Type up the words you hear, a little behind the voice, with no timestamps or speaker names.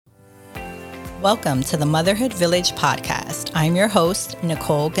Welcome to the Motherhood Village podcast. I'm your host,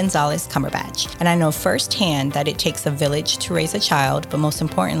 Nicole Gonzalez Cumberbatch, and I know firsthand that it takes a village to raise a child, but most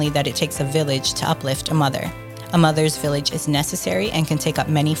importantly, that it takes a village to uplift a mother. A mother's village is necessary and can take up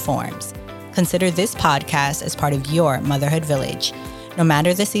many forms. Consider this podcast as part of your motherhood village. No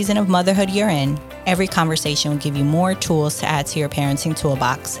matter the season of motherhood you're in, every conversation will give you more tools to add to your parenting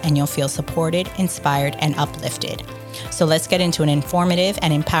toolbox, and you'll feel supported, inspired, and uplifted. So let's get into an informative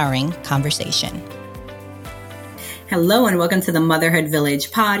and empowering conversation. Hello and welcome to the Motherhood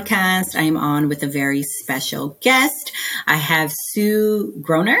Village podcast. I am on with a very special guest. I have Sue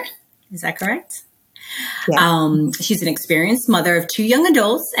Groner. Is that correct? Yeah. She's an experienced mother of 2 young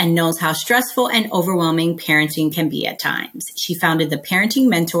adults and knows how stressful and overwhelming parenting can be at times. She founded the Parenting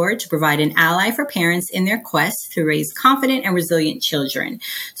Mentor to provide an ally for parents in their quest to raise confident and resilient children.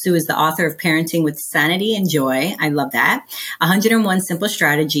 Sue is the author of Parenting with Sanity and Joy. I love that. 101 Simple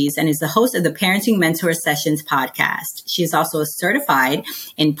Strategies, and is the host of the Parenting Mentor Sessions podcast. She is also a certified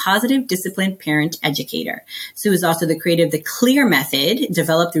and positive disciplined parent educator. Sue is also the creator of the CLEAR method,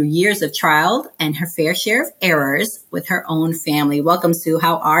 developed through years of trial and her fair share of errors with her own family. Welcome, Sue.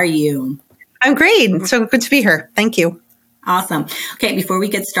 How are you? I'm great. So good to be here. Thank you. Awesome. Okay, before we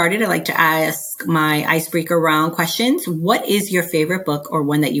get started, I'd like to ask my icebreaker round questions. What is your favorite book or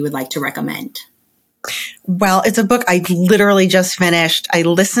one that you would like to recommend? Well, it's a book I literally just finished. I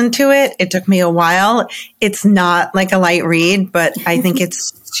listened to it. It took me a while. It's not like a light read, but I think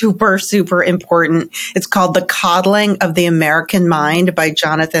it's super, super important. It's called The Coddling of the American Mind by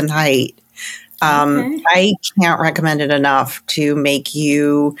Jonathan Haidt. I can't recommend it enough to make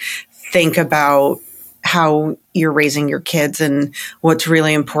you think about how you're raising your kids and what's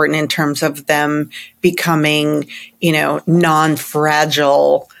really important in terms of them becoming,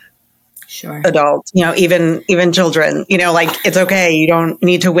 non-fragile adults, even children, like it's okay. You don't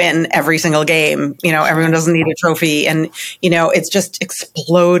need to win every single game. Everyone doesn't need a trophy. And, it's just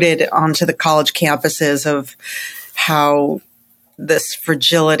exploded onto the college campuses of how this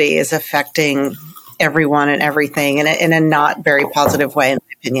fragility is affecting everyone and everything in a not very positive way, in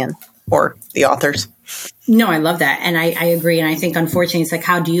my opinion, or the authors. No, I love that. And I agree. And I think, unfortunately, it's like,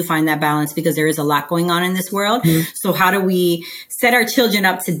 how do you find that balance? Because there is a lot going on in this world. Mm-hmm. So how do we set our children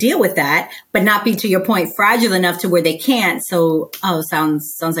up to deal with that, but not be, to your point, fragile enough to where they can't? So,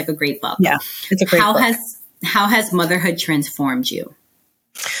 sounds like a great book. Yeah, it's a great book. How has motherhood transformed you?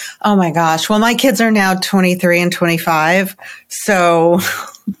 Oh my gosh. Well, my kids are now 23 and 25. So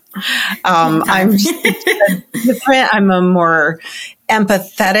I'm just different. I'm a more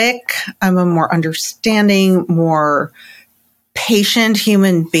empathetic. I'm a more understanding, more patient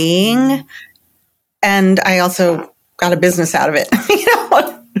human being. And I also got a business out of it.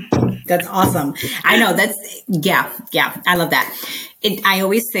 That's awesome. I know yeah. I love that. I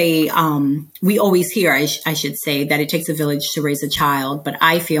always say, we always hear, I should say, that it takes a village to raise a child, but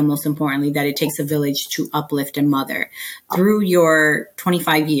I feel most importantly that it takes a village to uplift a mother. Through your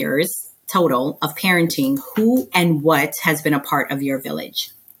 25 years total of parenting, who and what has been a part of your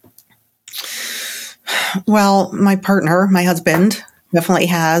village? Well, my partner, my husband, definitely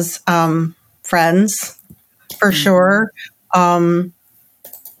has friends, for sure.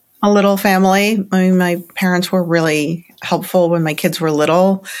 A little family. I mean, my parents were really helpful when my kids were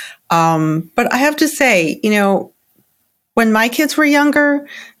little. But I have to say, when my kids were younger,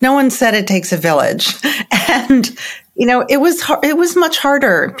 no one said it takes a village. And, it was much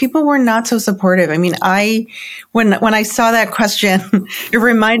harder. People were not so supportive. I mean, when I saw that question, it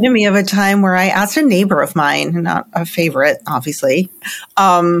reminded me of a time where I asked a neighbor of mine, not a favorite, obviously,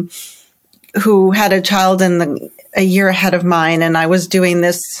 who had a child a year ahead of mine. And I was doing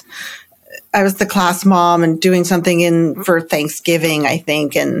this. I was the class mom and doing something for Thanksgiving, I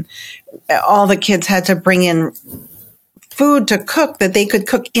think. And all the kids had to bring in food to cook that they could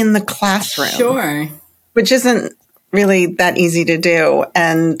cook in the classroom. Sure. Which isn't really that easy to do.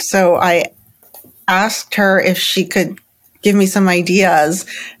 And so I asked her if she could give me some ideas.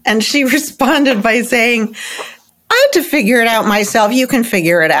 And she responded by saying, I had to figure it out myself. You can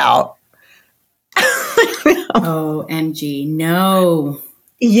figure it out. OMG, no.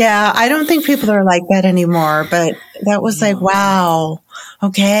 Yeah, I don't think people are like that anymore, but that was like, wow,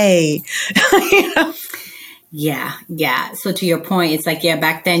 okay. Yeah. So to your point, it's like,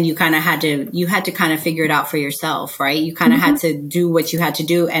 back then you had to kind of figure it out for yourself, right? You kind of had to do what you had to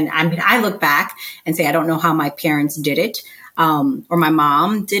do. And I mean, I look back and say, I don't know how my parents did it, or my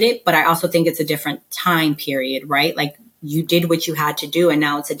mom did it, but I also think it's a different time period, right? Like, you did what you had to do, and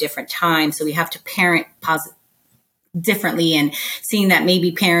now it's a different time. So we have to parent differently, and seeing that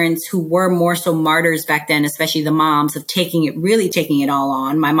maybe parents who were more so martyrs back then, especially the moms, of taking it all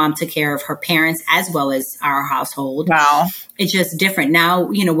on. My mom took care of her parents as well as our household. Wow. It's just different now.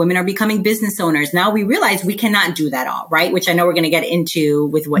 Women are becoming business owners. Now we realize we cannot do that all, right? Which I know we're going to get into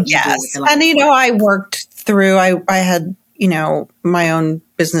with what you do. With the and I worked through. I had my own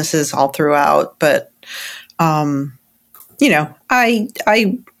businesses all throughout, but I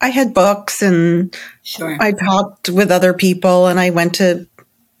had books, and sure, I talked with other people, and I went to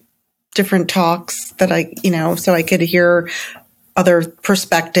different talks that so I could hear other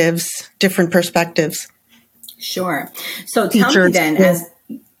perspectives, different perspectives. Sure. So tell me then,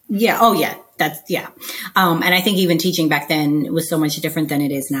 and I think even teaching back then was so much different than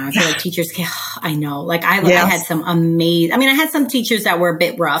it is now. I feel like teachers I know, like I had some amazing, I had some teachers that were a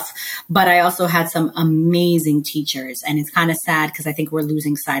bit rough, but I also had some amazing teachers, and it's kind of sad because I think we're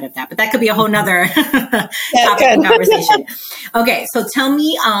losing sight of that, but that could be a whole nother topic of conversation. Okay. So tell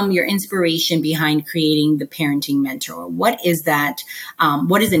me, your inspiration behind creating the Parenting Mentor. What is that?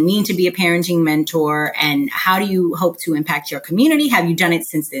 What does it mean to be a parenting mentor, and how do you hope to impact your community? Have you done it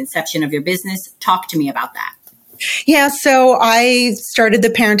since the inception of your business? Talk to me about that. Yeah, so I started the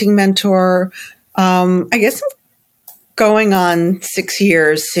Parenting Mentor, I guess going on 6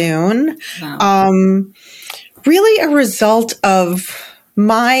 years soon. Wow. Really a result of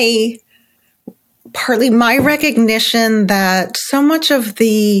partly my recognition that so much of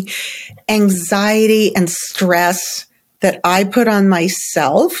the anxiety and stress that I put on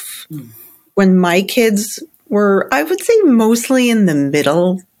myself when my kids were, I would say, mostly in the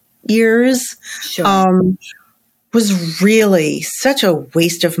middle years, sure, was really such a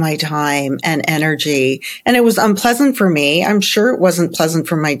waste of my time and energy. And it was unpleasant for me. I'm sure it wasn't pleasant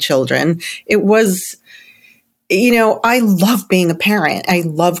for my children. It was, I love being a parent. I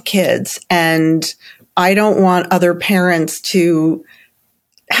love kids, and I don't want other parents to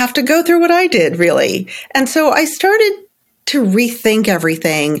have to go through what I did, really. And so I started to rethink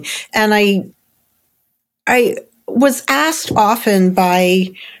everything. And I was asked often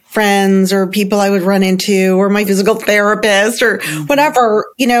by friends or people I would run into, or my physical therapist, or whatever,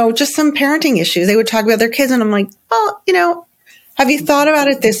 just some parenting issues. They would talk about their kids, and I'm like, well, have you thought about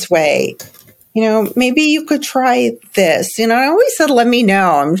it this way? Maybe you could try this. I always said, let me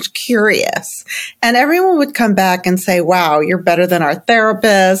know. I'm curious. And everyone would come back and say, wow, you're better than our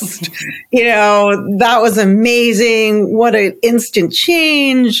therapist. That was amazing. What an instant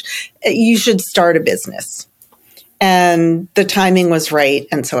change. You should start a business. And the timing was right.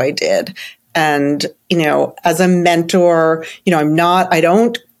 And so I did. And, as a mentor, I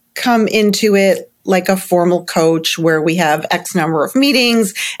don't come into it like a formal coach where we have X number of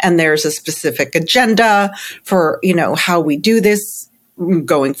meetings and there's a specific agenda for, how we do this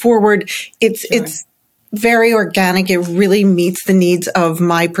going forward. It's very organic. It really meets the needs of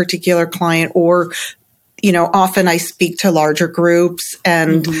my particular client, or often I speak to larger groups,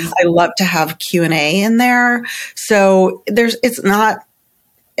 and I love to have Q&A in there. So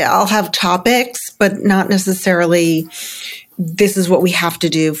I'll have topics, but not necessarily this is what we have to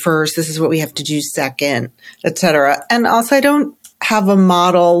do first, this is what we have to do second, et cetera. And also I don't have a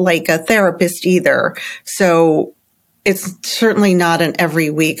model like a therapist either. So it's certainly not an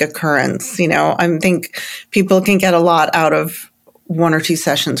every week occurrence. I think people can get a lot out of 1 or 2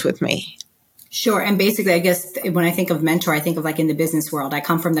 sessions with me. Sure. And basically, I guess when I think of mentor, I think of like in the business world, I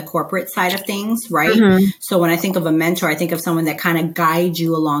come from the corporate side of things, right? Mm-hmm. So when I think of a mentor, I think of someone that kind of guides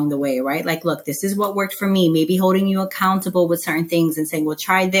you along the way, right? Like, look, this is what worked for me, maybe holding you accountable with certain things and saying, well,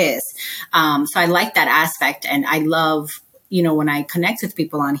 try this. So I like that aspect. And I love, when I connect with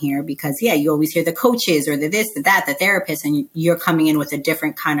people on here, because you always hear the coaches or the this, the that, the therapist, and you're coming in with a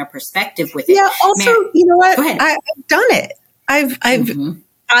different kind of perspective with it. Yeah. Also, you know what? I've done it.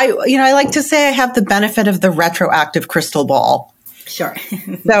 I like to say I have the benefit of the retroactive crystal ball. Sure.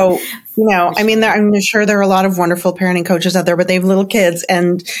 So, I'm sure there are a lot of wonderful parenting coaches out there, but they have little kids,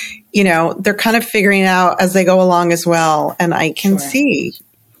 and, they're kind of figuring out as they go along as well. And I can see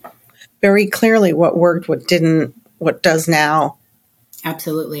very clearly what worked, what didn't, what does now.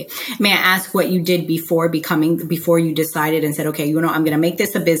 Absolutely. May I ask what you did before you decided and said, okay, I'm going to make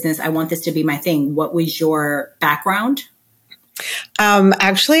this a business. I want this to be my thing. What was your background?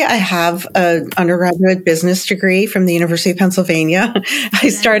 Actually, I have an undergraduate business degree from the University of Pennsylvania. I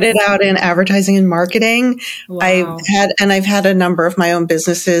started out in advertising and marketing. Wow. I've had a number of my own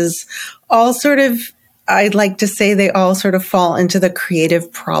businesses, all sort of I'd like to say they all sort of fall into the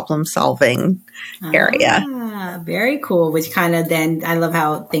creative problem solving area. Very cool. Which kind of then I love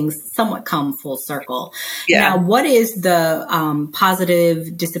how things somewhat come full circle. Yeah. Now, what is the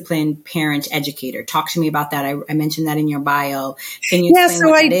positive discipline parent educator? Talk to me about that. I mentioned that in your bio. Can you explain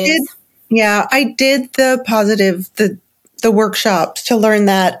what that is? Yeah, I did the positive, the workshops to learn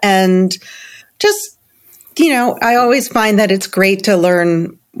that. And just, I always find that it's great to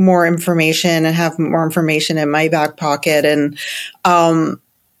learn more information and have more information in my back pocket. And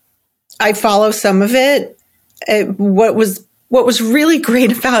I follow some of it. What was really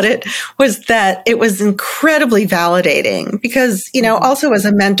great about it was that it was incredibly validating because, also as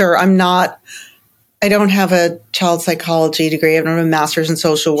a mentor, I don't have a child psychology degree. I don't have a master's in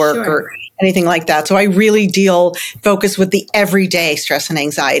social work or anything like that. So I really focus with the everyday stress and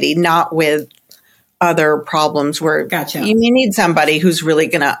anxiety, not with other problems where you need somebody who's really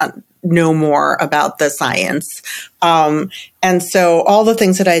going to know more about the science. And so all the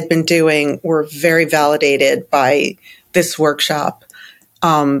things that I'd been doing were very validated by this workshop.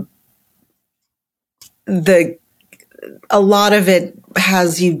 A lot of it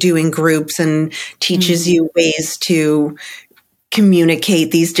has you doing groups and teaches you ways to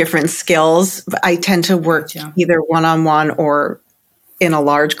communicate these different skills. I tend to work either one-on-one or in a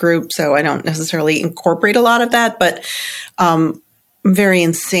large group, so I don't necessarily incorporate a lot of that, but I'm very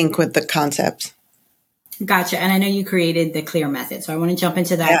in sync with the concepts. Gotcha. And I know you created the CLEAR method. So I want to jump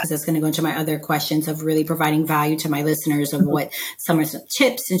into that because that's going to go into my other questions of really providing value to my listeners of what some are some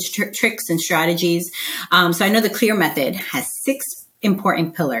tips and tricks and strategies. So I know the CLEAR method has 6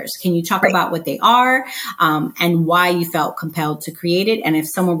 important pillars. Can you talk about what they are and why you felt compelled to create it? And if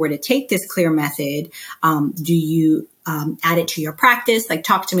someone were to take this CLEAR method, do you add it to your practice? Like,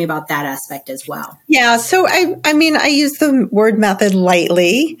 talk to me about that aspect as well. Yeah. So I mean, I use the word method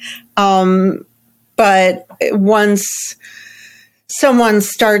lightly. But once someone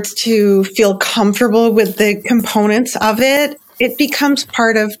starts to feel comfortable with the components of it, it becomes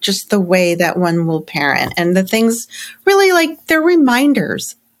part of just the way that one will parent. And the things really they're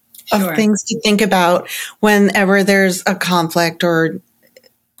reminders of things to think about whenever there's a conflict or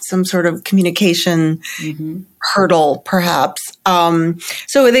some sort of communication hurdle, perhaps.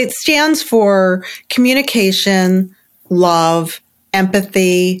 So it stands for communication, love,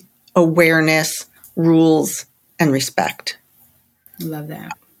 empathy, awareness, rules, and respect. Love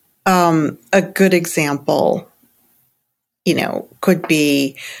that. A good example, could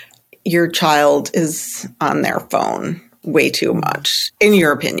be your child is on their phone way too much, in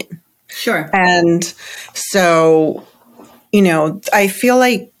your opinion. Sure. And so, I feel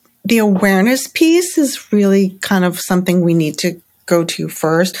like the awareness piece is really kind of something we need to go to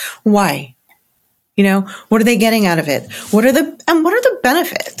first. Why? What are they getting out of it? What are the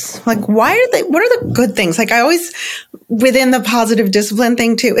benefits? Like, what are the good things? Like, I always, within the positive discipline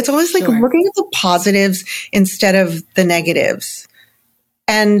thing too, it's always like looking at the positives instead of the negatives.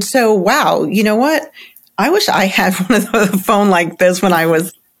 And so, wow, you know what? I wish I had one of the phone like this when I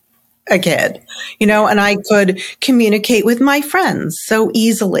was a kid, and I could communicate with my friends so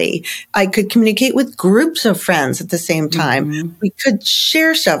easily. I could communicate with groups of friends at the same time. We could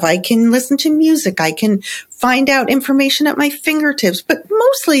share stuff. I can listen to music. I can find out information at my fingertips, but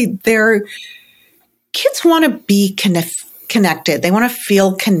mostly kids want to be connected. They want to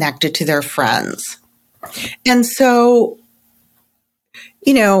feel connected to their friends. And so,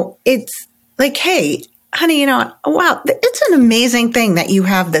 it's like, hey, honey, wow, it's an amazing thing that you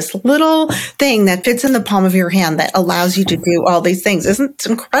have this little thing that fits in the palm of your hand that allows you to do all these things. Isn't it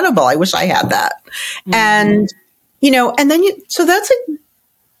incredible? I wish I had that. And, and then so that's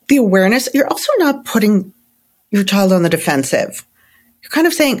the awareness. You're also not putting your child on the defensive. You're kind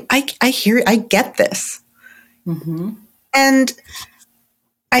of saying, I hear, I get this. And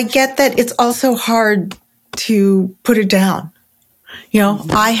I get that it's also hard to put it down.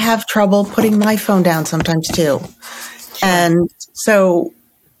 I have trouble putting my phone down sometimes too. And so,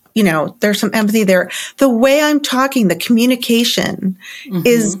 there's some empathy there. The way I'm talking, the communication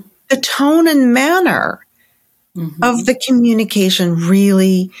is the tone and manner of the communication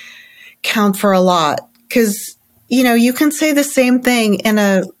really count for a lot. Because, you can say the same thing in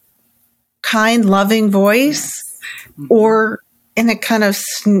a kind, loving voice or in a kind of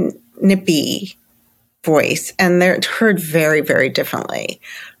snippy voice, and they're heard very, very differently.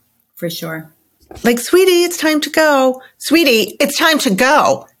 For sure. Like, sweetie, it's time to go. Sweetie, it's time to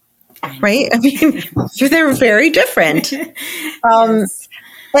go. Right? I mean, they're very different. And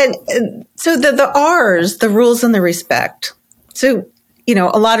so the R's, the rules and the respect. So,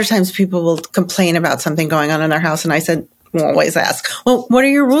 a lot of times people will complain about something going on in their house, and I said, we'll always ask, well, what are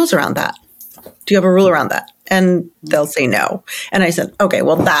your rules around that? Do you have a rule around that? And they'll say no. And I said, okay,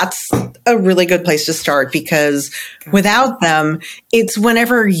 well, that's a really good place to start, because without them, it's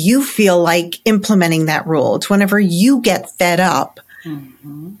whenever you feel like implementing that rule. It's whenever you get fed up.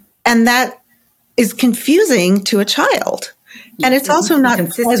 Mm-hmm. And that is confusing to a child. And it's also not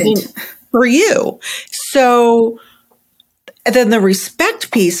pleasant for you. So then the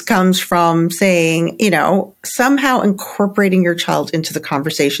respect piece comes from saying, somehow incorporating your child into the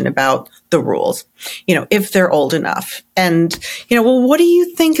conversation about the rules, if they're old enough. And, well, what do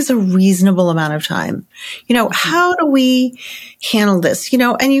you think is a reasonable amount of time? How do we handle this?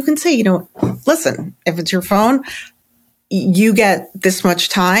 And you can say, listen, if it's your phone, you get this much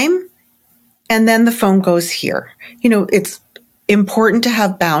time, and then the phone goes here. It's important to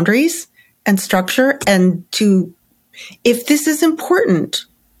have boundaries and structure, and if this is important,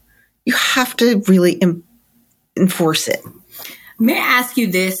 you have to really enforce it. May I ask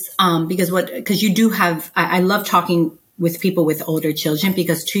you this? Because you do have, I love talking with people with older children,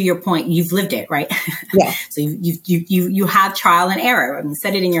 because to your point, you've lived it, right? Yeah. So you have trial and error. I mean,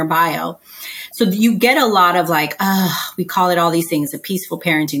 said it in your bio. So you get a lot of we call it all these things, the peaceful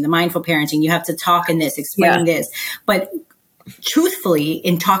parenting, the mindful parenting. You have to talk in this, explain this, but truthfully,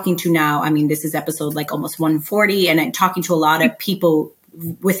 in talking to now, I mean, this is episode almost 140, and I'm talking to a lot of people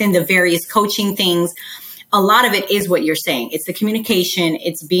within the various coaching things. A lot of it is what you're saying. It's the communication.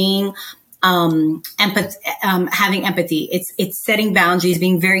 It's being having empathy. It's setting boundaries,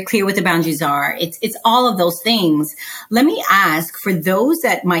 being very clear what the boundaries are. It's all of those things. Let me ask, for those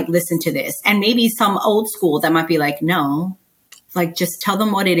that might listen to this, and maybe some old school that might be like, no, just tell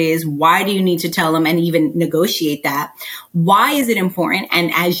them what it is. Why do you need to tell them, and even negotiate that? Why is it important? And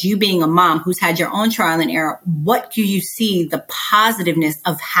as you being a mom who's had your own trial and error, what do you see the positiveness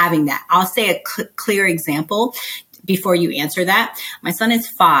of having that? I'll say a clear example before you answer that. My son is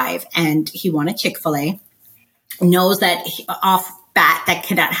 5 and he wanted Chick-fil-A, knows that off bat that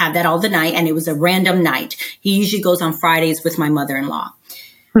cannot have that all the night. And it was a random night. He usually goes on Fridays with my mother-in-law.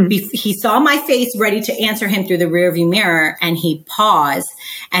 He saw my face ready to answer him through the rearview mirror, and he paused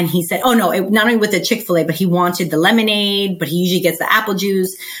and he said, oh no, not only with the Chick-fil-A, but he wanted the lemonade, but he usually gets the apple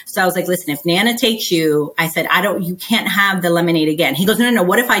juice. So I was like, listen, if Nana takes you, I said, you can't have the lemonade again. He goes, no,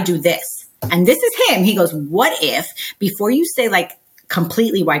 what if I do this? And this is him. He goes, what if, before you say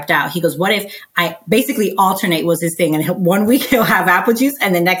completely wiped out, he goes, what if I basically alternate, was his thing. And one week he'll have apple juice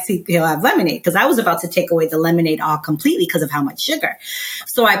and the next week he'll have lemonade. Cause I was about to take away the lemonade all completely because of how much sugar.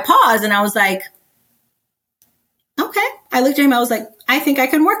 So I paused and I was like, okay. I looked at him. I was like, I think I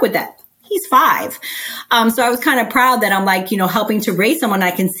can work with that. He's 5. So I was kind of proud that I'm helping to raise someone.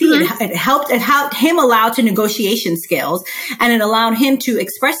 I can see it helped him allow to negotiation skills, and it allowed him to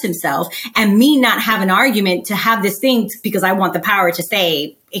express himself, and me not have an argument to have this thing because I want the power to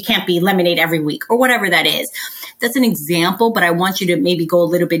say it can't be lemonade every week or whatever that is. That's an example, but I want you to maybe go a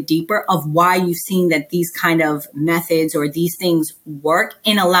little bit deeper of why you've seen that these kind of methods or these things work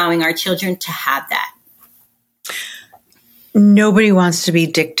in allowing our children to have that. Nobody wants to be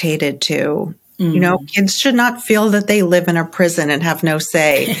dictated to. Kids should not feel that they live in a prison and have no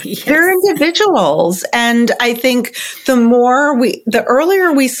say. Yes. They're individuals. And I think the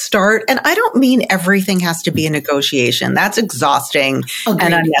earlier we start, and I don't mean everything has to be a negotiation. That's exhausting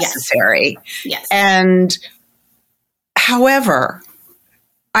and unnecessary. Yes. And however,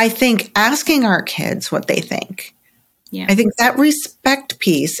 I think asking our kids what they think, I think that respect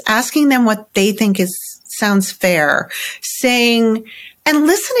piece, asking them what they think sounds fair, saying and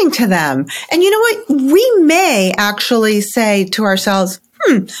listening to them. And you know what? We may actually say to ourselves,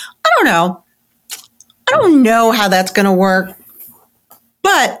 I don't know. I don't know how that's going to work.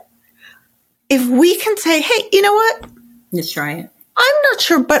 But if we can say, hey, you know what? Let's try it. I'm not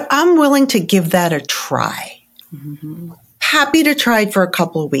sure, but I'm willing to give that a try. Mm-hmm. Happy to try it for a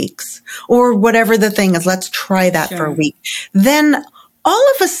couple of weeks or whatever the thing is. Let's try that for a week. Then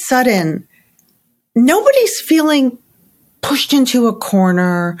all of a sudden, nobody's feeling pushed into a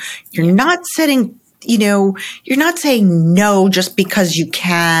corner. You're not setting, you're not saying no just because you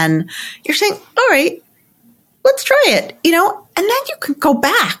can. You're saying, all right, let's try it, and then you can go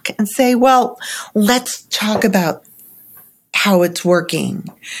back and say, well, let's talk about how it's working,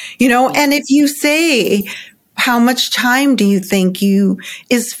 and if you say, how much time do you think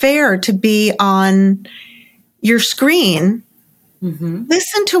is fair to be on your screen? Mm-hmm.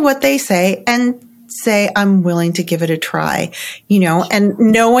 Listen to what they say and say, I'm willing to give it a try, and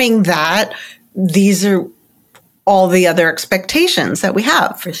knowing that these are all the other expectations that we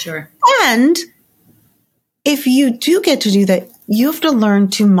have. For sure. And if you do get to do that, you have to learn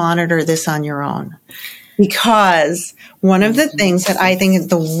to monitor this on your own. Because one of the things that I think is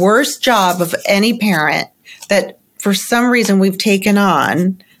the worst job of any parent that for some reason we've taken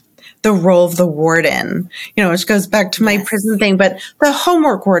on the role of the warden, which goes back to my prison thing, but the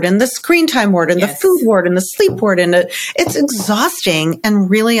homework warden, the screen time warden, the food warden, the sleep warden, it's exhausting and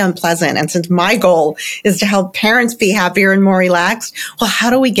really unpleasant. And since my goal is to help parents be happier and more relaxed, well,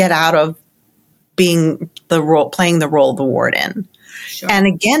 how do we get out of playing the role of the warden? Sure. And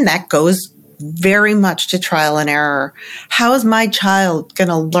again, that goes very much to trial and error. How is my child going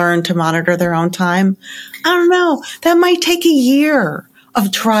to learn to monitor their own time? I don't know. That might take a year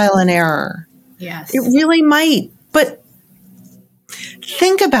of trial and error. Yes. It really might. But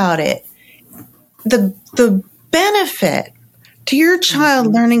think about it. The benefit to your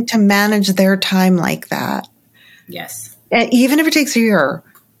child learning to manage their time like that. Yes. Even if it takes a year,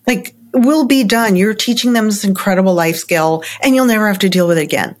 will be done. You're teaching them this incredible life skill and you'll never have to deal with it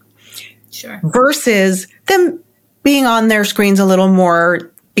again. Sure. Versus them being on their screens a little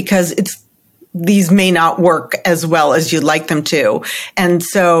more because these may not work as well as you'd like them to. And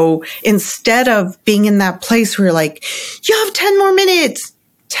so instead of being in that place where you're like, you have 10 more minutes,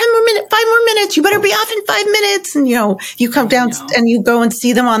 5 more minutes, you better be off in 5 minutes. And, you come down and you go and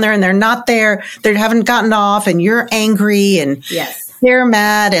see them on there and they're not there. They haven't gotten off and you're angry and they're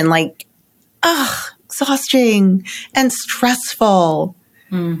mad and exhausting and stressful.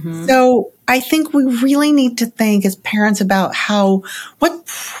 Mm-hmm. So I think we really need to think as parents about what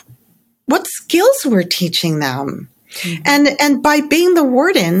skills we're teaching them. Mm-hmm. And by being the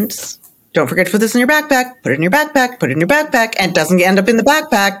wardens, don't forget to put this in your backpack, put it in your backpack, and it doesn't end up in the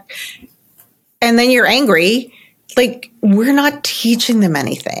backpack. And then you're angry. We're not teaching them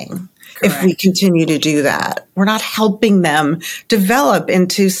anything. Correct. If we continue to do that. We're not helping them develop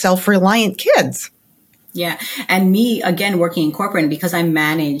into self-reliant kids. Yeah. And me, again, working in corporate, because I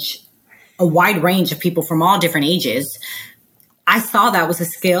manage a wide range of people from all different ages, I saw that was a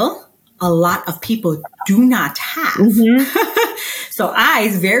skill a lot of people do not have. Mm-hmm. So I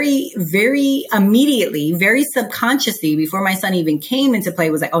very, very immediately, very subconsciously, before my son even came into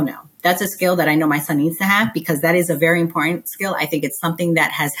play, was like, oh no, that's a skill that I know my son needs to have, because that is a very important skill. I think it's something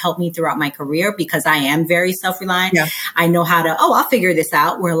that has helped me throughout my career because I am very self-reliant. Yeah. I know how to, I'll figure this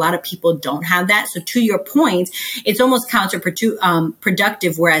out, where a lot of people don't have that. So to your point, it's almost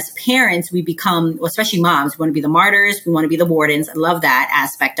counterproductive, whereas parents, we become, especially moms, we want to be the martyrs, we want to be the wardens. I love that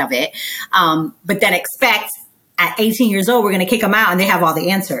aspect of it. But then expect at 18 years old, we're going to kick them out and they have all the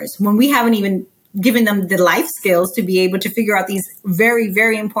answers, when we haven't even given them the life skills to be able to figure out these very,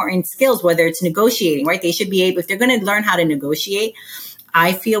 very important skills, whether it's negotiating, right? They should be able, if they're going to learn how to negotiate,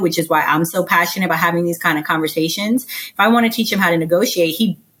 I feel, which is why I'm so passionate about having these kind of conversations. If I want to teach him how to negotiate,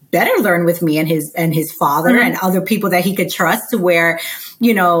 he better learn with me and his father and other people that he could trust, to where,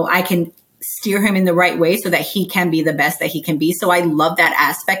 I can steer him in the right way so that he can be the best that he can be. So I love that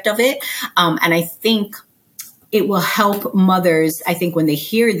aspect of it. And I think it will help mothers, I think, when they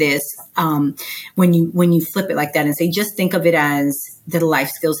hear this, when you flip it like that and say, just think of it as the life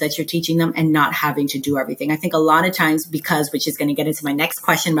skills that you're teaching them and not having to do everything. I think a lot of times, which is going to get into my next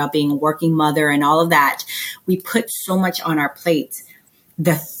question about being a working mother and all of that, we put so much on our plate.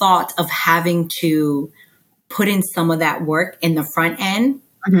 The thought of having to put in some of that work in the front end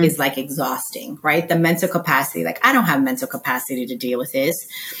is exhausting, right? The mental capacity, I don't have mental capacity to deal with this.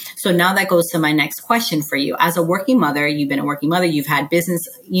 So now that goes to my next question for you. As a working mother, you've been a working mother, you've had business,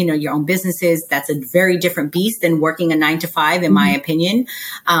 your own businesses. That's a very different beast than working a 9-to-5, in my opinion,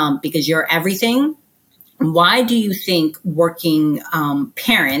 because you're everything. Why do you think working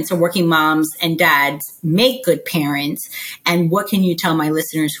parents or working moms and dads make good parents? And what can you tell my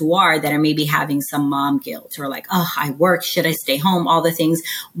listeners that are maybe having some mom guilt, or I work, should I stay home? All the things.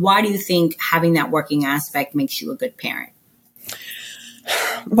 Why do you think having that working aspect makes you a good parent?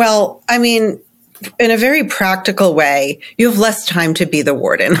 Well, I mean, in a very practical way, you have less time to be the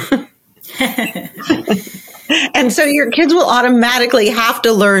warden. And so your kids will automatically have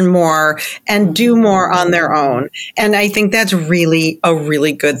to learn more and do more on their own. And I think that's really a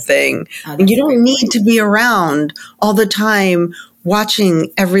really good thing. You don't need to be around all the time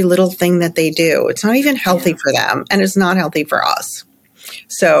watching every little thing that they do. It's not even healthy for them, and it's not healthy for us.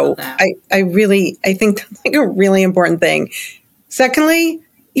 So I think that's a really important thing. Secondly,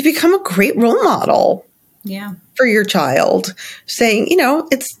 you become a great role model for your child, saying,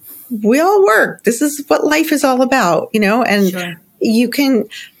 we all work. This is what life is all about, and you can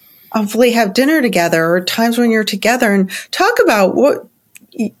hopefully have dinner together, or times when you're together, and talk about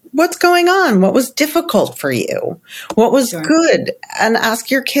what's going on, what was difficult for you, what was good, and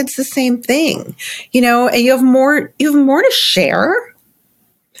ask your kids the same thing, and you have more to share.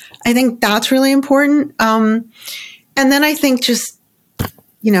 I think that's really important. And then I think just,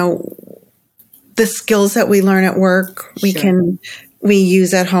 the skills that we learn at work, we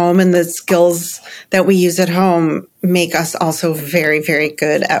use at home, and the skills that we use at home make us also very, very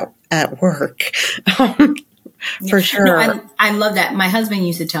good at work. For sure. No, I love that. My husband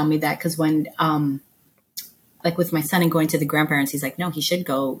used to tell me that because when, like with my son and going to the grandparents, he's like, no, he should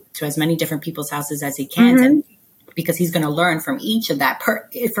go to as many different people's houses as he can. Mm-hmm. And because he's going to learn from each of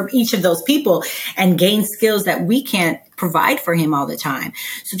from each of those people and gain skills that we can't provide for him all the time.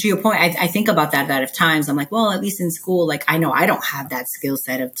 So to your point, I think about that of times. I'm like, well, at least in school, like I know I don't have that skill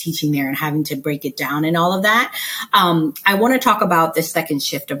set of teaching there and having to break it down and all of that. I want to talk about the second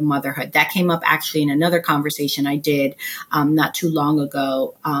shift of motherhood. That came up actually in another conversation I did not too long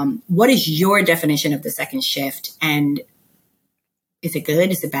ago. What is your definition of the second shift? And is it good?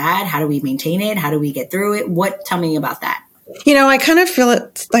 Is it bad? How do we maintain it? How do we get through it? Tell me about that. I kind of feel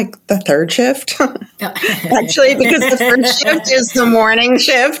it's like the third shift, actually, because the first shift is the morning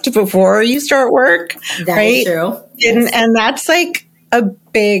shift before you start work. That right? is true. And that's like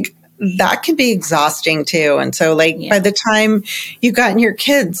that can be exhausting too. And so by the time you've gotten your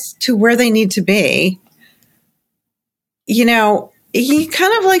kids to where they need to be, you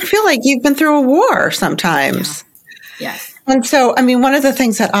kind of like feel like you've been through a war sometimes. Yeah. Yes. And so, one of the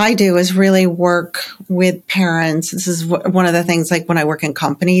things that I do is really work with parents. This is one of the things, like when I work in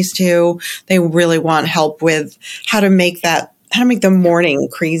companies too, they really want help with how to make the morning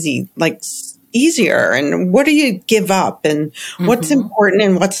crazy, like easier. And what do you give up and what's important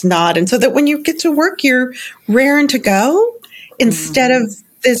and what's not. And so that when you get to work, you're raring to go instead of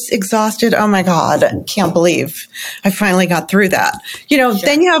this exhausted, oh my God, I can't believe I finally got through that. Sure.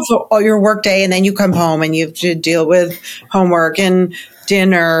 Then you have all your work day and then you come home and you have to deal with homework and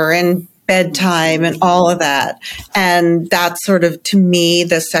dinner and bedtime and all of that. And that's sort of, to me,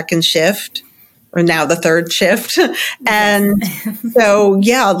 the second shift, or now the third shift. And so,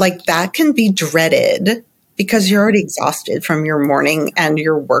 that can be dreaded because you're already exhausted from your morning and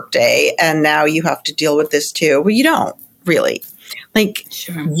your work day. And now you have to deal with this too. Well, you don't really.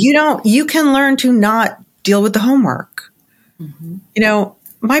 Sure. You can learn to not deal with the homework. Mm-hmm.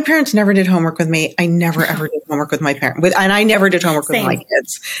 My parents never did homework with me. I never, ever did homework with my parents. And I never did homework with my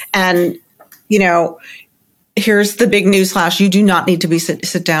kids. And, here's the big news flash. You do not need to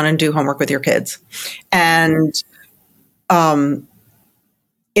sit down and do homework with your kids. And,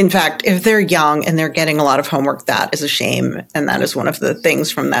 in fact, if they're young and they're getting a lot of homework, that is a shame. And that is one of the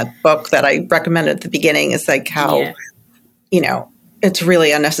things from that book that I recommended at the beginning, is like how, it's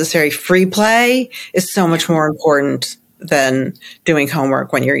really unnecessary. Free play is so much more important than doing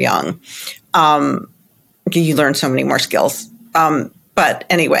homework when you're young. You learn so many more skills. But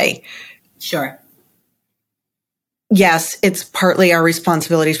anyway. Sure. Yes, it's partly our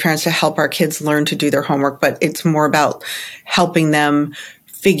responsibility as parents to help our kids learn to do their homework, but it's more about helping them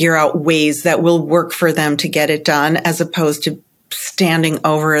figure out ways that will work for them to get it done, as opposed to standing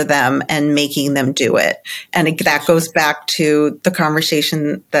over them and making them do it. And that goes back to the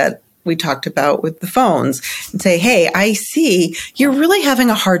conversation that we talked about with the phones, and say, hey, I see you're really having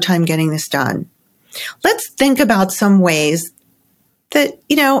a hard time getting this done. Let's think about some ways that,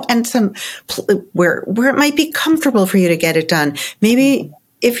 and some where it might be comfortable for you to get it done. Maybe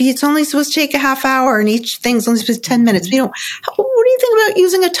if it's only supposed to take a half hour and each thing's only supposed to 10 minutes, what do you think about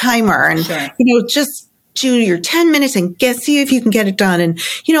using a timer and, just do your 10 minutes and see if you can get it done. And,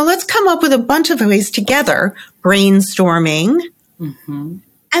 let's come up with a bunch of ways together, brainstorming. Mm-hmm.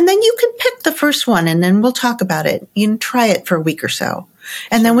 And then you can pick the first one and then we'll talk about it. You can try it for a week or so.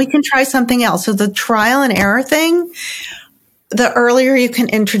 And then we can try something else. So the trial and error thing, the earlier you can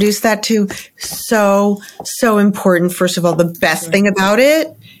introduce that to, so important. First of all, the best thing about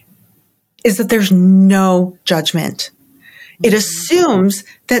it is that there's no judgment. It assumes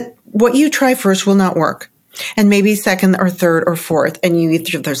that what you try first will not work. And maybe second or third or fourth. And you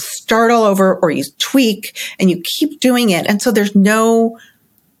either start all over or you tweak and you keep doing it. And so there's no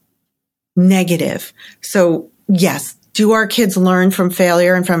negative. So yes, do our kids learn from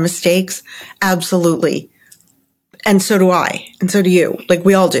failure and from mistakes? Absolutely. And so do I. And so do you. Like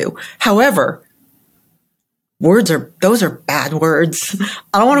we all do. However, those are bad words.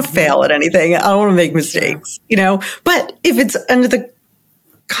 I don't want to fail at anything. I don't want to make mistakes, but if it's under the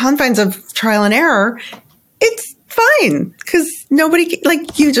confines of trial and error, it's fine because nobody,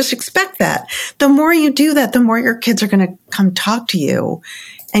 you just expect that. The more you do that, the more your kids are going to come talk to you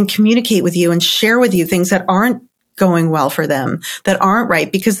and communicate with you and share with you things that aren't going well for them, that aren't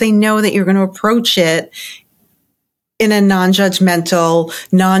right, because they know that you're going to approach it in a non-judgmental,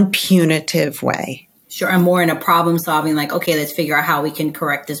 non-punitive way. Sure. And more in a problem solving, like, okay, let's figure out how we can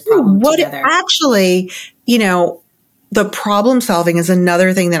correct this problem together. Actually, the problem solving is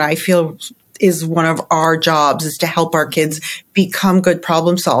another thing that I feel is one of our jobs, is to help our kids become good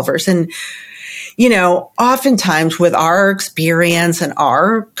problem solvers. And, oftentimes with our experience and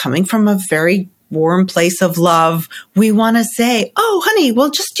our coming from a very warm place of love, we want to say, oh, honey, well,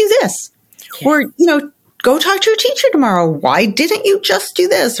 just do this. Yeah. Or, go talk to your teacher tomorrow. Why didn't you just do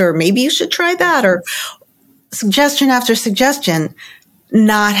this? Or maybe you should try that. Or suggestion after suggestion,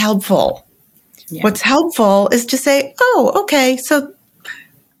 not helpful. Yeah. What's helpful is to say, oh, okay, so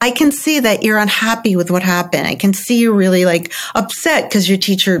I can see that you're unhappy with what happened. I can see you're really upset because your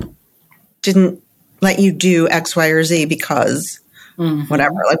teacher didn't let you do X, Y, or Z because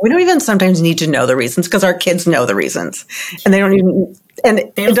whatever. We don't even sometimes need to know the reasons, because our kids know the reasons, and they don't even, and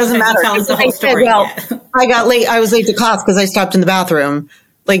it doesn't matter. Tell us the whole story. Well, I got late. I was late to class because I stopped in the bathroom.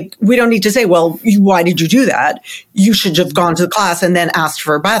 We don't need to say, well, why did you do that? You should have gone to the class and then asked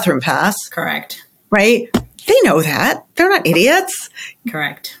for a bathroom pass. Correct. Right? They know that. They're not idiots.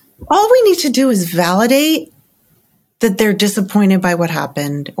 Correct. All we need to do is validate that they're disappointed by what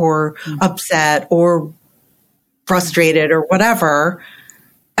happened, or upset, or frustrated, or whatever.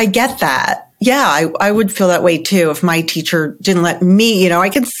 I get that. Yeah, I would feel that way too if my teacher didn't let me, I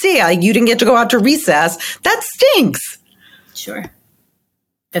can see you didn't get to go out to recess. That stinks. Sure.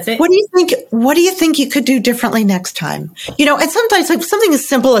 That's it. What do you think you could do differently next time? And sometimes something as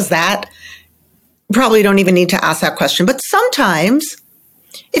simple as that, probably don't even need to ask that question. But sometimes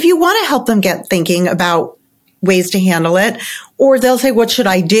if you want to help them get thinking about ways to handle it, or they'll say, what should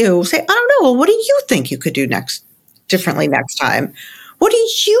I do? Say, I don't know. Well, what do you think you could do differently next time? What do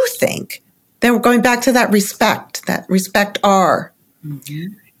you think? Then we're going back to that respect R.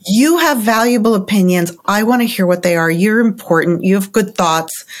 Mm-hmm. You have valuable opinions. I want to hear what they are. You're important. You have good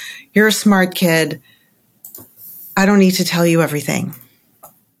thoughts. You're a smart kid. I don't need to tell you everything.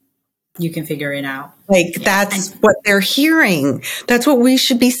 You can figure it out. That's what they're hearing. That's what we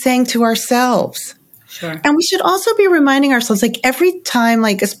should be saying to ourselves. Sure. And we should also be reminding ourselves, every time,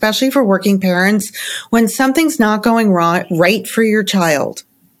 especially for working parents, when something's not going right for your child,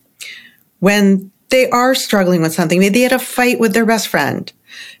 when they are struggling with something, maybe they had a fight with their best friend,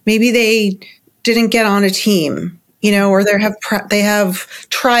 maybe they didn't get on a team, or they have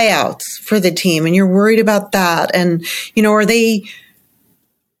tryouts for the team, and you're worried about that, and or they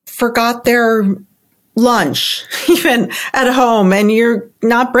forgot their lunch even at home and you're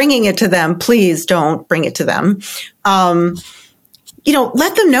not bringing it to them. Please don't bring it to them.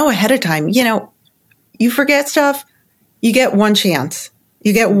 Let them know ahead of time. You forget stuff, you get one chance.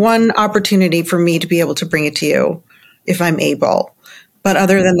 You get one opportunity for me to be able to bring it to you if I'm able. But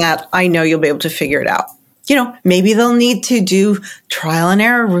other than that, I know you'll be able to figure it out. Maybe they'll need to do trial and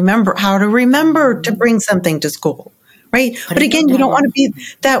error, remember to bring something to school, right? But again, you don't want to be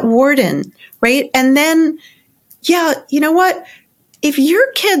that warden, right? And then, you know what? If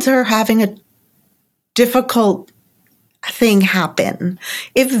your kids are having a difficult thing happen,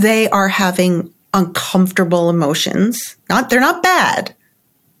 if they are having uncomfortable emotions, they're not bad.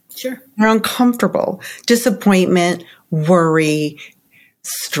 Sure. They're uncomfortable. Disappointment, worry,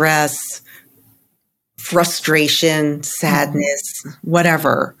 stress, frustration, sadness,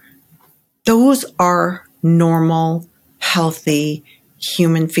 whatever. Those are normal, healthy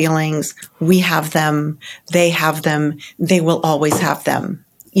human feelings. We have them. They have them. They will always have them.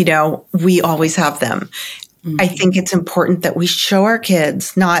 We always have them. Mm-hmm. I think it's important that we show our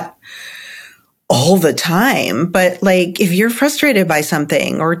kids, not all the time, but if you're frustrated by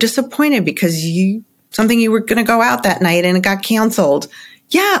something or disappointed because something you were going to go out that night and it got canceled.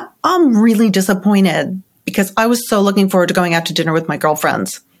 Yeah, I'm really disappointed because I was so looking forward to going out to dinner with my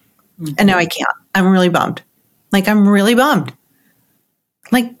girlfriends. Mm-hmm. And now I can't. I'm really bummed. I'm really bummed.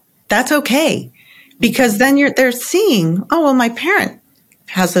 That's okay. Because then they're seeing, oh, well, my parent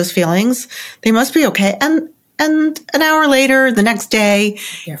has those feelings. They must be okay. And an hour later, the next day,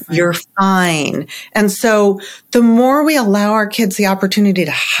 you're fine. And so the more we allow our kids the opportunity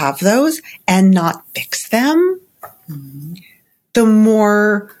to have those and not fix them, mm-hmm. the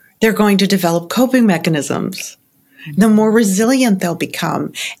more they're going to develop coping mechanisms, mm-hmm. the more resilient they'll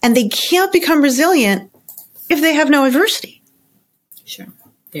become. And they can't become resilient if they have no adversity. Sure.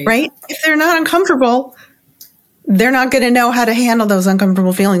 Right? Go. If they're not uncomfortable, they're not going to know how to handle those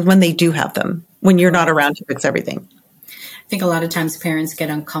uncomfortable feelings when they do have them, when you're not around to fix everything. I think a lot of times parents get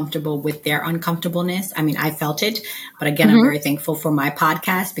uncomfortable with their uncomfortableness. I mean, I felt it, but again, mm-hmm. I'm very thankful for my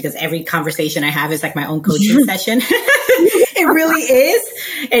podcast because every conversation I have is like my own coaching session. It really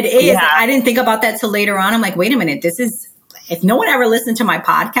is. It is. Yeah. I didn't think about that till later on. I'm like, wait a minute, if no one ever listened to my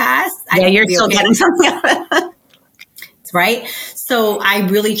podcast, you're still getting something out of it. Right. So I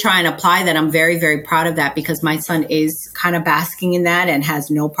really try and apply that. I'm very, very proud of that because my son is kind of basking in that and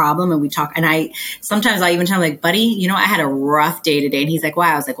has no problem. And we talk, and sometimes I even tell him like, buddy, I had a rough day today. And he's like,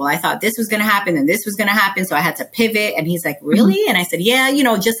 wow. I was like, well, I thought this was going to happen and this was going to happen. So I had to pivot. And he's like, really? Mm-hmm. And I said, yeah,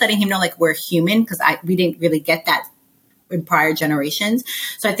 just letting him know like we're human because we didn't really get that in prior generations.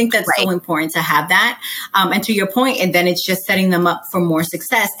 So I think that's so important to have that. And to your point, and then it's just setting them up for more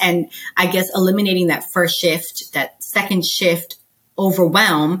success. And I guess eliminating that first shift, that second shift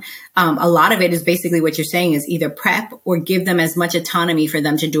overwhelm. A lot of it is basically what you're saying is either prep or give them as much autonomy for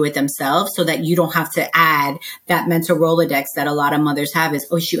them to do it themselves so that you don't have to add that mental Rolodex that a lot of mothers have is,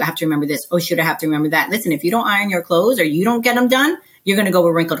 oh shoot, I have to remember this. Oh shoot, I have to remember that. Listen, if you don't iron your clothes or you don't get them done, you're going to go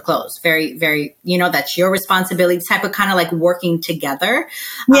with wrinkled clothes. Very, very, that's your responsibility type of kind of like working together.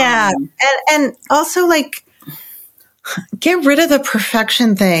 Yeah. And also like get rid of the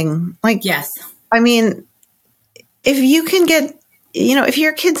perfection thing. Like, yes. I mean, if you can get, if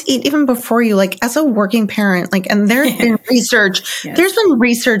your kids eat even before you, like as a working parent, like, and there's been research, there's been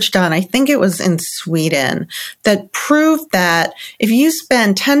research done, I think it was in Sweden, that proved that if you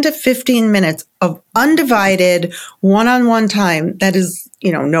spend 10 to 15 minutes of undivided one-on-one time, that is,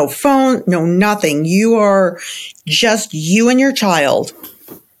 no phone, no nothing. You are just you and your child.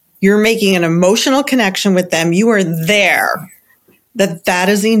 You're making an emotional connection with them. You are there. That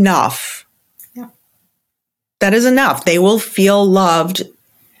is enough. That is enough. They will feel loved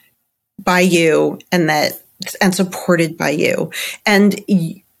by you and supported by you. And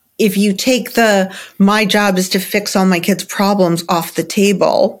if you take my job is to fix all my kids' problems off the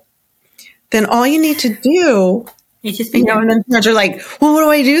table, then all you need to do, it's just and then you're like, well, what do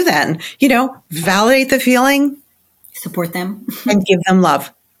I do then? Validate the feeling, support them, and give them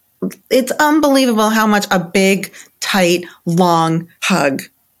love. It's unbelievable how much a big, tight, long hug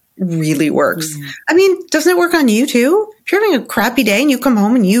really works. Mm. I mean, doesn't it work on you too? If you're having a crappy day and you come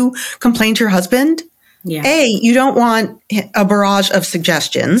home and you complain to your husband, you don't want a barrage of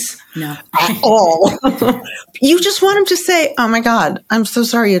suggestions at all. You just want him to say, oh my God, I'm so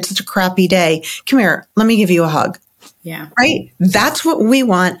sorry. It's such a crappy day. Come here. Let me give you a hug. Yeah. Right. That's what we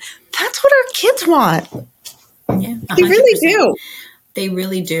want. That's what our kids want. Yeah. 100%. They really do. They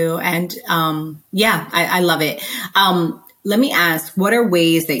really do. And I love it. Let me ask, what are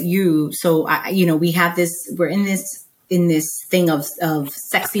ways that we have this, we're in this thing of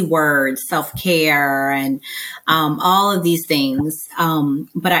sexy words, self-care and all of these things.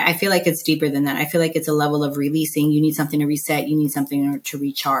 But I feel like it's deeper than that. I feel like it's a level of releasing. You need something to reset. You need something to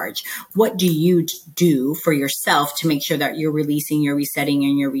recharge. What do you do for yourself to make sure that you're releasing, you're resetting,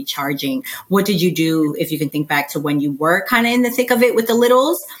 and you're recharging? What did you do, if you can think back to when you were kind of in the thick of it with the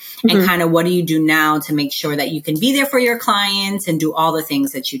littles? Mm-hmm. And kind of what do you do now to make sure that you can be there for your clients and do all the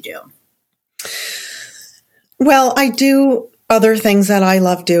things that you do? Well, I do other things that I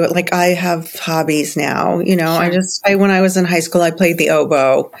love doing. Like I have hobbies now, sure. When I was in high school, I played the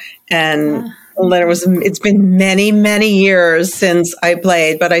oboe and it's been many, many years since I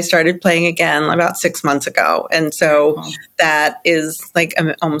played, but I started playing again about 6 months ago. And so that is like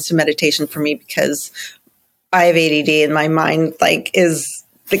almost a meditation for me because I have ADD and my mind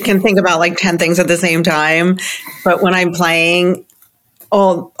can think about like 10 things at the same time. But when I'm playing,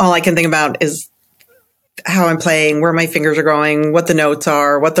 all I can think about is how I'm playing, where my fingers are going, what the notes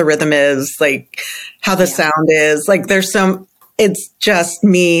are, what the rhythm is, like how the sound is. Like it's just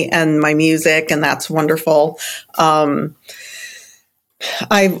me and my music, and that's wonderful. I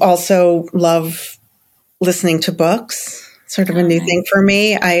also love listening to books, sort of a new thing for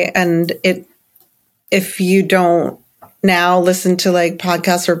me. If you don't now listen to like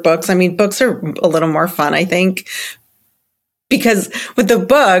podcasts or books, I mean, books are a little more fun, I think, because with the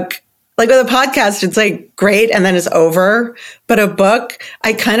book, like with a podcast, it's like great and then it's over. But a book,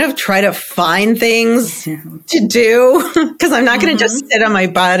 I kind of try to find things to do because I'm not going to just sit on my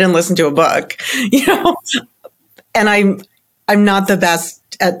butt and listen to a book, And I'm not the best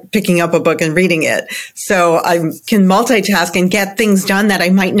at picking up a book and reading it. So I can multitask and get things done that I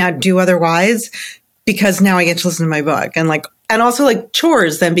might not do otherwise because now I get to listen to my book. And also like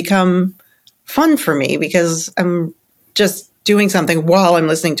chores then become fun for me because I'm just doing something while I'm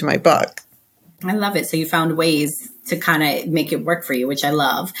listening to my book. I love it. So you found ways to kind of make it work for you, which I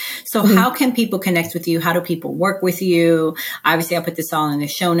love. So how can people connect with you? How do people work with you? Obviously, I'll put this all in the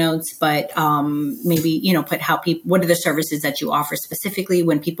show notes, but maybe, what are the services that you offer specifically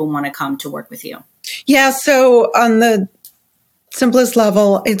when people want to come to work with you? Yeah. So on the simplest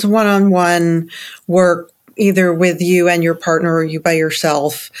level, it's one-on-one work either with you and your partner or you by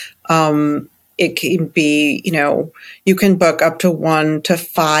yourself. it can be, you can book up to 1 to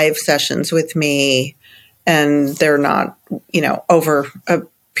 5 sessions with me, and they're not, over a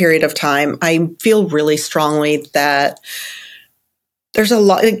period of time. I feel really strongly that there's a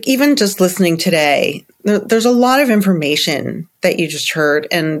lot, like, even just listening today, there's a lot of information that you just heard.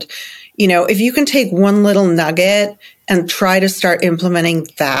 And, if you can take one little nugget and try to start implementing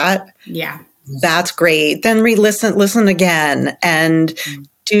that, that's great. Then listen again and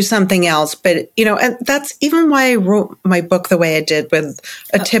do something else. But, and that's even why I wrote my book the way I did, with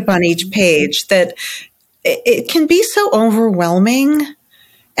a tip on each page, that it can be so overwhelming.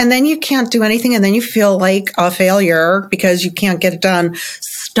 And then you can't do anything. And then you feel like a failure because you can't get it done.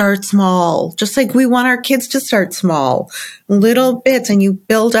 Start small, just like we want our kids to start small, little bits, and you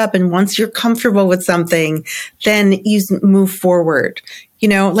build up. And once you're comfortable with something, then you move forward.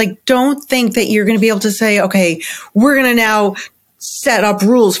 Don't think that you're going to be able to say, okay, we're going to now set up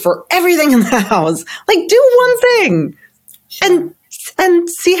rules for everything in the house. Like, do one thing and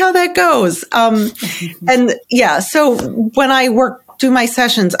see how that goes. So when I do my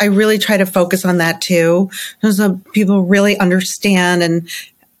sessions, I really try to focus on that too, so people really understand and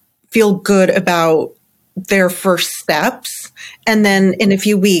feel good about their first steps. And then in a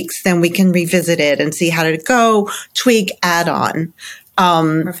few weeks, then we can revisit it and see how did it go, tweak, add on.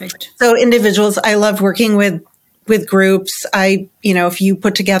 Perfect. So individuals, I love working with groups. If you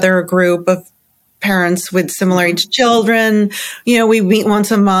put together a group of parents with similar age children, we meet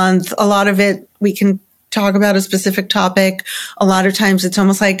once a month. A lot of it, we can talk about a specific topic. A lot of times it's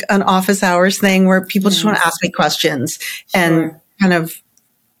almost like an office hours thing where people just want to ask me questions and kind of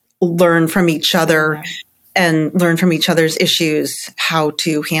learn from each other and learn from each other's issues, how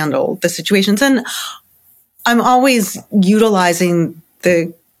to handle the situations. And I'm always utilizing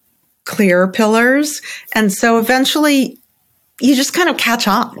the clear pillars. And so eventually you just kind of catch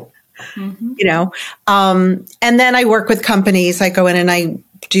on, and then I work with companies. I go in and I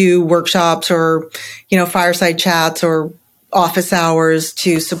do workshops or, fireside chats or office hours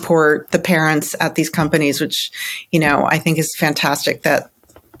to support the parents at these companies, which, I think is fantastic that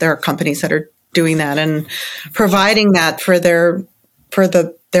there are companies that are doing that and providing that for their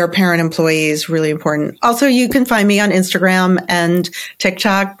parent employees. Really important. Also, you can find me on Instagram and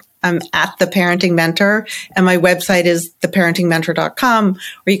TikTok. I'm at The Parenting Mentor, and my website is theparentingmentor.com,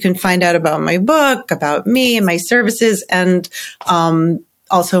 where you can find out about my book, about me and my services, and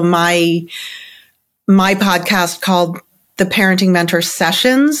also my podcast called The Parenting Mentor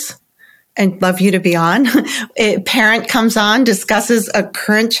Sessions. I'd love you to be on. A parent comes on, discusses a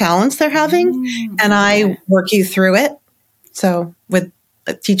current challenge they're having, and I work you through it. So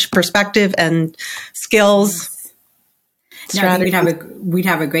teach perspective and skills. No, I think we'd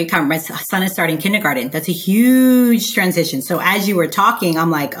have a great conversation. My son is starting kindergarten. That's a huge transition. So as you were talking, I'm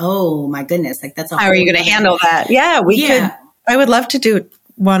like, oh my goodness, like that's how are you going to handle that? Yeah, we could. I would love to do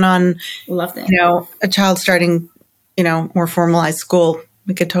one on, love that. A child starting, more formalized school.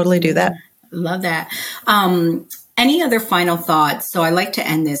 We could totally do that. Love that. Any other final thoughts? So I like to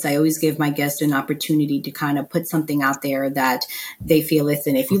end this. I always give my guests an opportunity to kind of put something out there that they feel,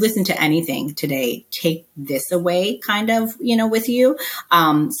 listen, if you listen to anything today, take this away kind of, with you.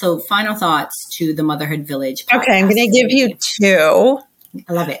 So final thoughts to the Motherhood Village podcast. Okay, I'm going to give you 2.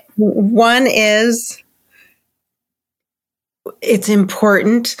 I love it. One is, it's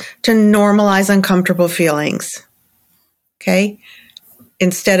important to normalize uncomfortable feelings. Okay?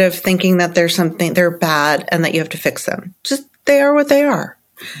 Instead of thinking that they're bad and that you have to fix them. Just, they are what they are.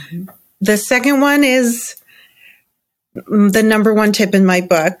 Mm-hmm. The second one is the number 1 tip in my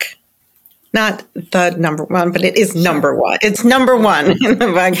book. Not the number 1, but it is number 1. It's number 1 in the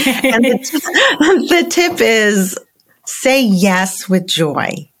book. And the tip is, say yes with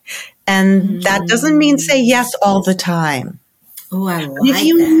joy. And that doesn't mean say yes all the time. Oh, I like if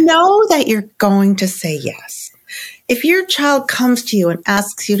you know that you're going to say yes. If your child comes to you and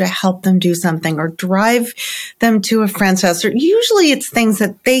asks you to help them do something or drive them to a friend's house, or usually it's things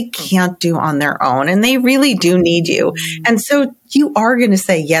that they can't do on their own and they really do need you. And so you are going to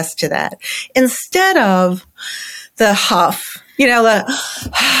say yes to that instead of the huff,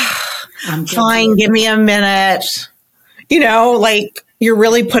 fine, give me a minute, like you're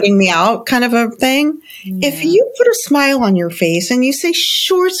really putting me out kind of a thing. Yeah. If you put a smile on your face and you say,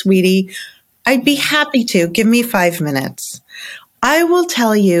 sure, sweetie, I'd be happy to. Give me 5 minutes. I will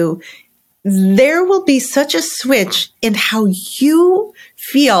tell you, there will be such a switch in how you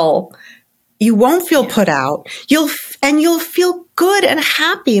feel. You won't feel put out. You'll feel good and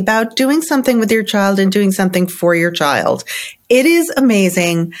happy about doing something with your child and doing something for your child. It is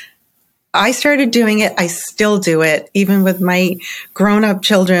amazing. I started doing it. I still do it, even with my grown-up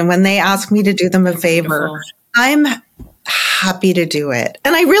children. When they ask me to do them a favor, Beautiful. I'm happy to do it.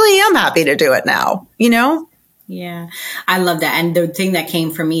 And I really am happy to do it now, you know? Yeah, I love that. And the thing that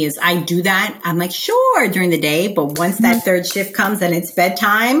came for me is I do that. I'm like, sure, during the day. But once that third shift comes and it's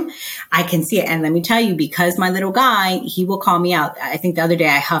bedtime, I can see it. And let me tell you, because my little guy, he will call me out. I think the other day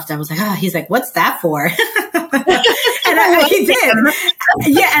I huffed. I was like, oh, he's like, what's that for? And he did.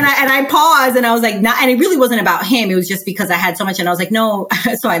 Yeah. And I paused and I was like, nah, and it really wasn't about him. It was just because I had so much. And I was like, no.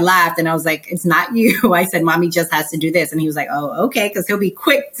 So I laughed and I was like, it's not you. I said, mommy just has to do this. And he was like, oh, okay. Because he'll be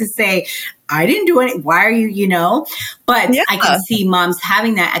quick to say, I didn't do it. Why are you, But yeah. I can see moms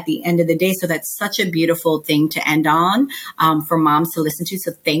having that at the end of the day. So that's such a beautiful thing to end on for moms to listen to.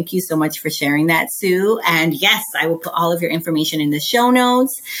 So thank you so much for sharing that, Sue. And yes, I will put all of your information in the show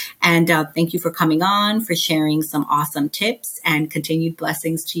notes. And thank you for coming on, for sharing some awesome tips, and continued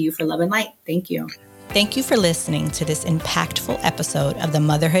blessings to you for love and light. Thank you. Thank you for listening to this impactful episode of the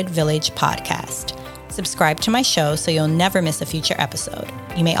Motherhood Village podcast. Subscribe to my show so you'll never miss a future episode.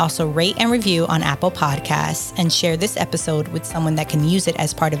 You may also rate and review on Apple Podcasts and share this episode with someone that can use it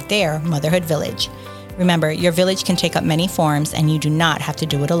as part of their motherhood village. Remember, your village can take up many forms and you do not have to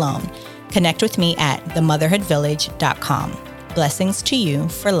do it alone. Connect with me at themotherhoodvillage.com. Blessings to you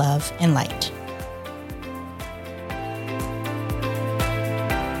for love and light.